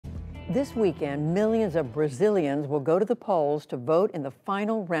This weekend, millions of Brazilians will go to the polls to vote in the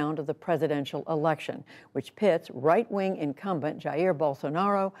final round of the presidential election, which pits right-wing incumbent Jair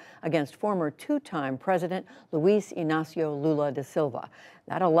Bolsonaro against former two-time President Luiz Inácio Lula da Silva.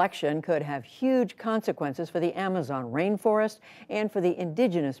 That election could have huge consequences for the Amazon rainforest and for the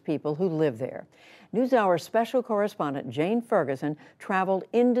indigenous people who live there. NewsHour special correspondent Jane Ferguson traveled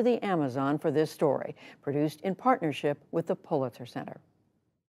into the Amazon for this story, produced in partnership with the Pulitzer Center.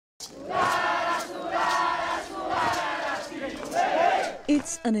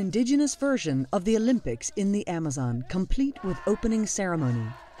 It's an indigenous version of the Olympics in the Amazon, complete with opening ceremony.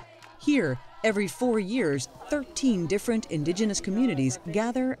 Here, every 4 years, 13 different indigenous communities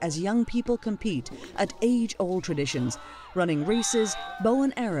gather as young people compete at age-old traditions, running races, bow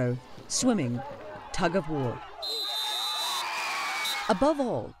and arrow, swimming, tug of war. Above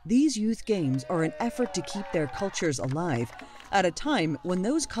all, these youth games are an effort to keep their cultures alive at a time when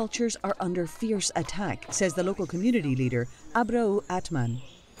those cultures are under fierce attack, says the local community leader, Abreu Atman.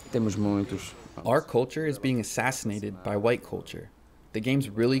 Our culture is being assassinated by white culture. The games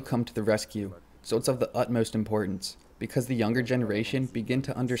really come to the rescue, so it's of the utmost importance, because the younger generation begin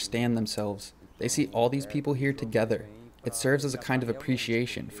to understand themselves. They see all these people here together. It serves as a kind of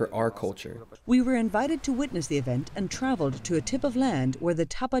appreciation for our culture. We were invited to witness the event and traveled to a tip of land where the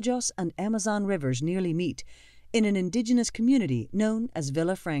Tapajós and Amazon rivers nearly meet, in an indigenous community known as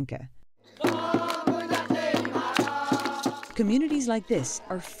Vila Franca. Communities like this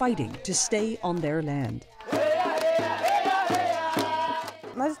are fighting to stay on their land.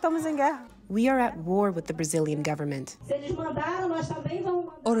 We are at war with the Brazilian government.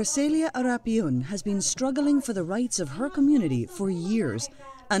 Oracelia Arapiun has been struggling for the rights of her community for years,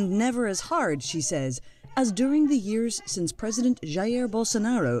 and never as hard, she says, as during the years since President Jair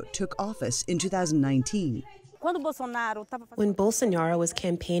Bolsonaro took office in 2019. When Bolsonaro was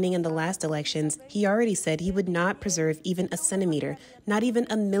campaigning in the last elections, he already said he would not preserve even a centimeter, not even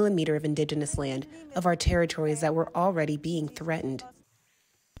a millimeter of indigenous land, of our territories that were already being threatened.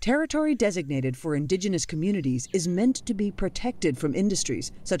 Territory designated for indigenous communities is meant to be protected from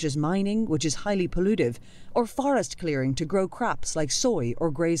industries such as mining, which is highly pollutive, or forest clearing to grow crops like soy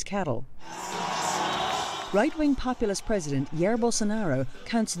or graze cattle. Right-wing populist President Jair Bolsonaro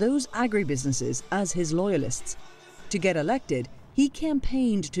counts those agribusinesses as his loyalists. To get elected, he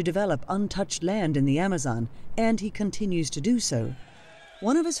campaigned to develop untouched land in the Amazon, and he continues to do so.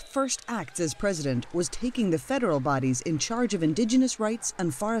 One of his first acts as president was taking the federal bodies in charge of indigenous rights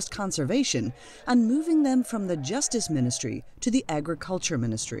and forest conservation and moving them from the Justice Ministry to the Agriculture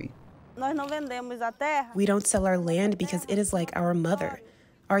Ministry. We don't sell our land because it is like our mother.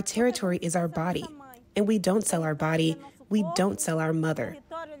 Our territory is our body. And we don't sell our body, we don't sell our mother.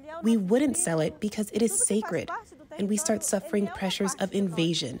 We wouldn't sell it because it is sacred, and we start suffering pressures of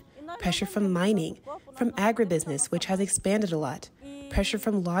invasion, pressure from mining, from agribusiness, which has expanded a lot, pressure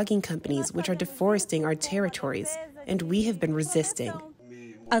from logging companies, which are deforesting our territories, and we have been resisting.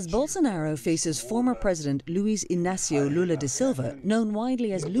 As Bolsonaro faces former President Luiz Inácio Lula da Silva, known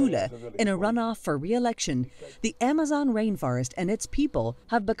widely as Lula, in a runoff for re-election, the Amazon rainforest and its people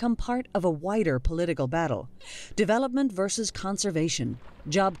have become part of a wider political battle. Development versus conservation,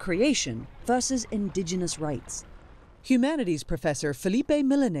 job creation versus indigenous rights. Humanities professor Felipe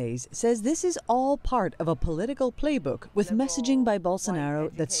Milanese says this is all part of a political playbook with messaging by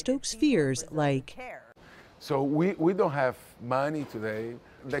Bolsonaro that stokes fears like, so we don't have money today.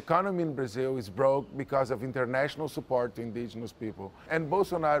 The economy in Brazil is broke because of international support to indigenous people. And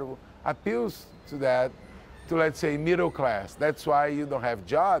Bolsonaro appeals to that, to let's say middle class. That's why you don't have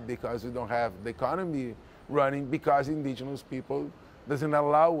jobs, because you don't have the economy running, because indigenous people doesn't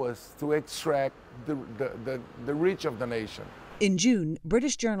allow us to extract the reach of the nation. In June,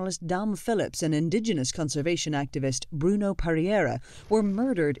 British journalist Dom Phillips and indigenous conservation activist Bruno Pereira were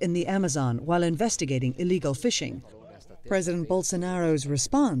murdered in the Amazon while investigating illegal fishing. President Bolsonaro's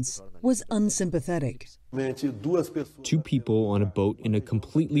response was unsympathetic. Two people on a boat in a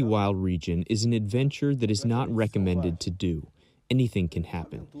completely wild region is an adventure that is not recommended to do. Anything can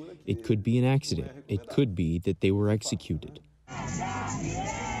happen. It could be an accident. It could be that they were executed.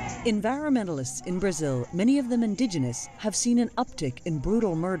 Environmentalists in Brazil, many of them indigenous, have seen an uptick in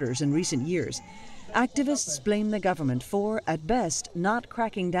brutal murders in recent years. Activists blame the government for, at best, not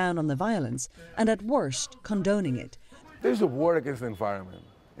cracking down on the violence, and at worst, condoning it. There's a war against the environment,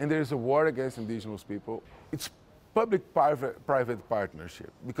 and there's a war against indigenous people. It's public-private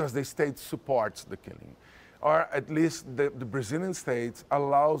partnership, because the state supports the killing, or at least the Brazilian state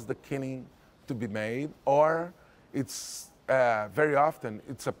allows the killing to be made, or it's very often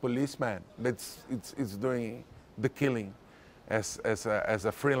it's a policeman that's doing the killing. as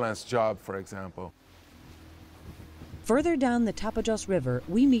a freelance job, for example. Further down the Tapajós River,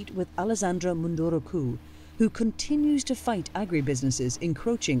 we meet with Alessandra Munduruku, who continues to fight agribusinesses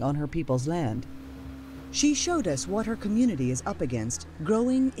encroaching on her people's land. She showed us what her community is up against: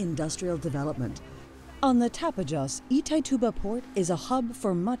 growing industrial development. On the Tapajós, Itaituba Port is a hub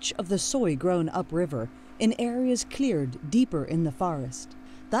for much of the soy grown upriver in areas cleared deeper in the forest.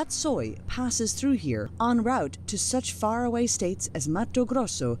 That soy passes through here en route to such faraway states as Mato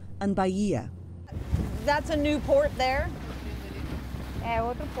Grosso and Bahia. That's a new port there?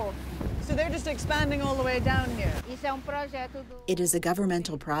 So they're just expanding all the way down here? It is a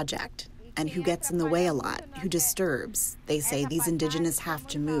governmental project. And who gets in the way a lot, who disturbs. They say these indigenous have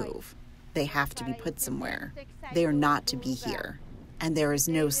to move. They have to be put somewhere. They are not to be here. And there is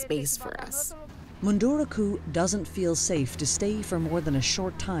no space for us. Munduruku doesn't feel safe to stay for more than a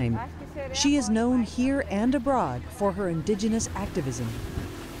short time. She is known here and abroad for her indigenous activism.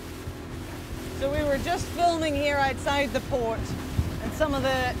 So we were just filming here outside the port, and some of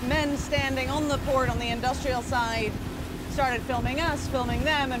the men standing on the port on the industrial side started filming us, filming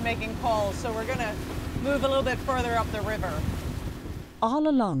them, and making calls. So we're going to move a little bit further up the river. All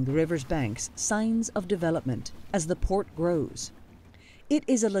along the river's banks, signs of development as the port grows. It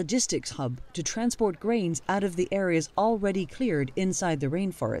is a logistics hub to transport grains out of the areas already cleared inside the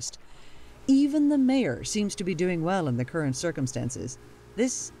rainforest. Even the mayor seems to be doing well in the current circumstances.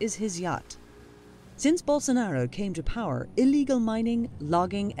 This is his yacht. Since Bolsonaro came to power, illegal mining,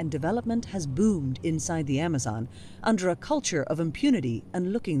 logging, and development has boomed inside the Amazon under a culture of impunity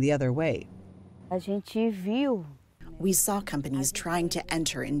and looking the other way. We saw companies trying to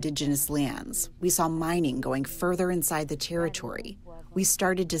enter indigenous lands. We saw mining going further inside the territory. We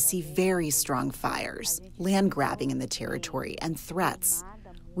started to see very strong fires, land grabbing in the territory, and threats.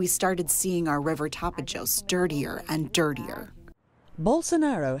 We started seeing our river Tapajós dirtier and dirtier.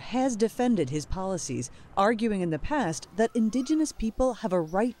 Bolsonaro has defended his policies, arguing in the past that indigenous people have a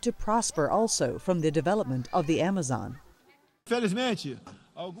right to prosper also from the development of the Amazon.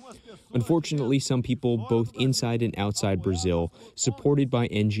 Unfortunately, some people, both inside and outside Brazil, supported by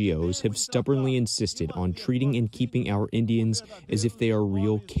NGOs, have stubbornly insisted on treating and keeping our Indians as if they are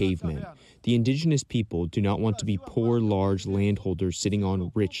real cavemen. The indigenous people do not want to be poor, large landholders sitting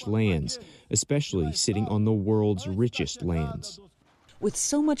on rich lands, especially sitting on the world's richest lands. With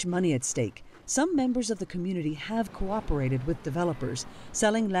so much money at stake, some members of the community have cooperated with developers,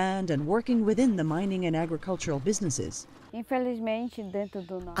 selling land and working within the mining and agricultural businesses.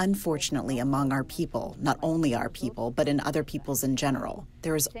 Unfortunately, among our people, not only our people, but in other peoples in general,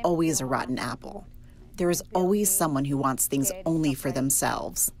 there is always a rotten apple. There is always someone who wants things only for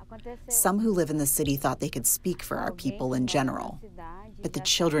themselves. Some who live in the city thought they could speak for our people in general. But the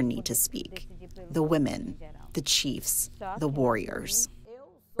children need to speak. The women, the chiefs, the warriors.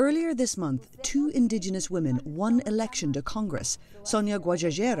 Earlier this month, 2 indigenous women won election to Congress, Sonia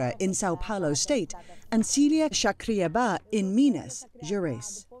Guajajara in Sao Paulo State and Celia Chacriabá in Minas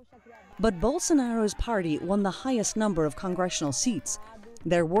Gerais. But Bolsonaro's party won the highest number of congressional seats.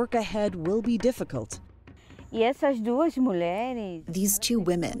 Their work ahead will be difficult. These 2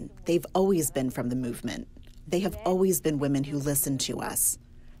 women, they've always been from the movement. They have always been women who listen to us.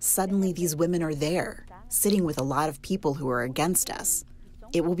 Suddenly these women are there, sitting with a lot of people who are against us.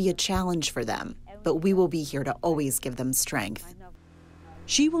 It will be a challenge for them, but we will be here to always give them strength.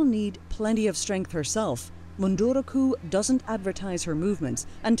 She will need plenty of strength herself. Munduruku doesn't advertise her movements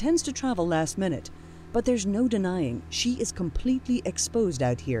and tends to travel last minute. But there's no denying she is completely exposed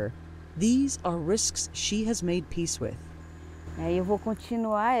out here. These are risks she has made peace with. I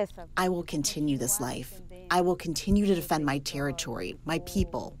will continue this life. I will continue to defend my territory, my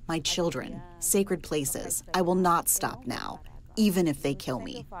people, my children, sacred places. I will not stop now, even if they kill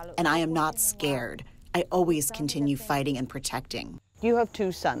me. And I am not scared. I always continue fighting and protecting. You have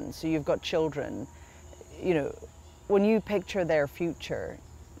 2 sons, so you've got children. You know, when you picture their future,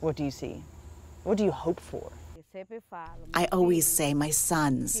 what do you see? What do you hope for? I always say, my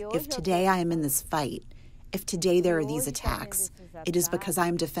sons, if today I am in this fight, if today there are these attacks, it is because I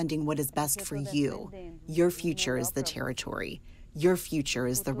am defending what is best for you. Your future is the territory. Your future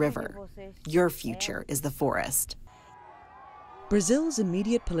is the river. Your future is the forest. Brazil's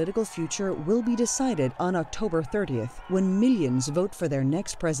immediate political future will be decided on October 30th, when millions vote for their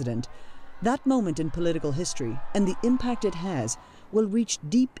next president. That moment in political history and the impact it has will reach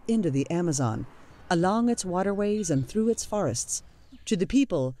deep into the Amazon, along its waterways and through its forests, to the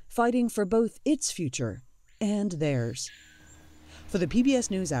people fighting for both its future and theirs. For the PBS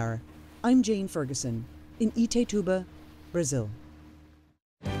NewsHour, I'm Jane Ferguson in Itaituba, Brazil.